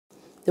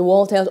The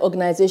World Health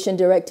Organization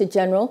Director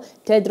General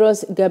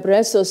Tedros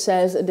Ghebreyesus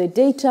says the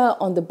data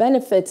on the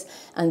benefits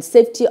and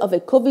safety of a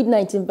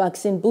COVID-19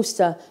 vaccine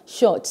booster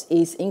shot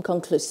is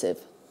inconclusive.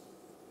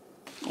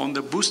 On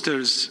the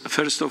boosters,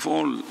 first of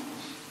all,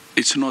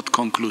 it's not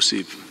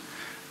conclusive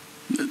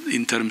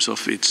in terms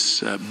of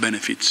its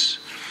benefits.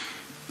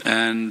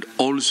 And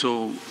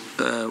also,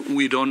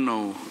 we don't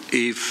know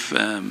if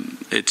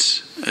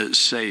it's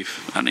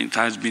safe, and it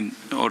has been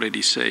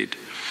already said.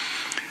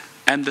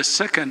 And the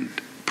second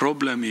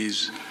problem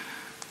is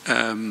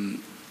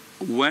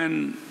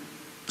when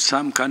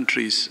some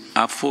countries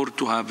afford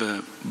to have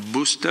a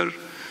booster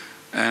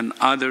and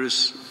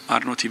others are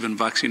not even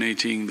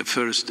vaccinating the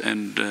first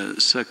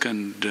and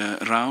second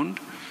round,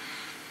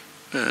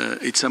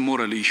 it's a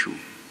moral issue.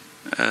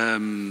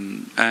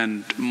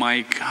 And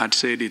Mike had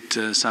said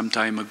it some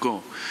time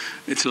ago.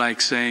 It's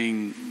like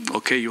saying,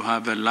 okay, you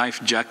have a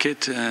life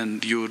jacket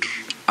and you're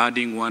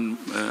adding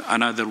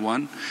another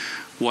one,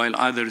 while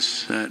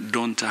others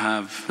don't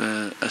have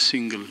a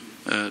single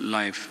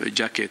life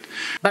jacket.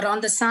 But on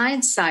the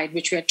science side,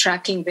 which we are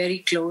tracking very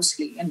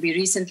closely, and we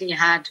recently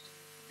had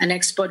an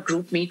expert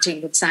group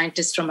meeting with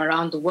scientists from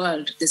around the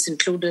world. This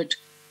included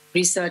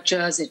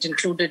researchers, it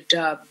included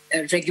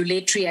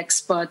regulatory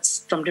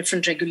experts from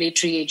different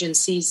regulatory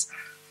agencies.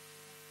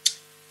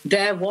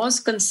 There was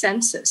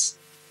consensus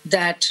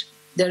that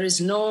there is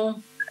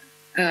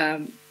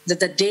that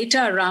the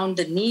data around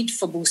the need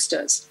for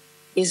boosters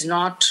is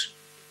not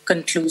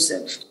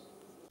conclusive.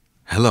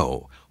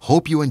 Hello,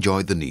 hope you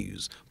enjoyed the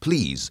news.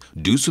 Please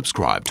do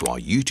subscribe to our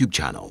YouTube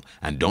channel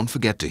and don't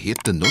forget to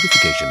hit the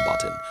notification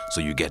button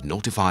so you get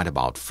notified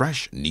about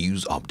fresh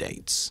news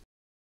updates.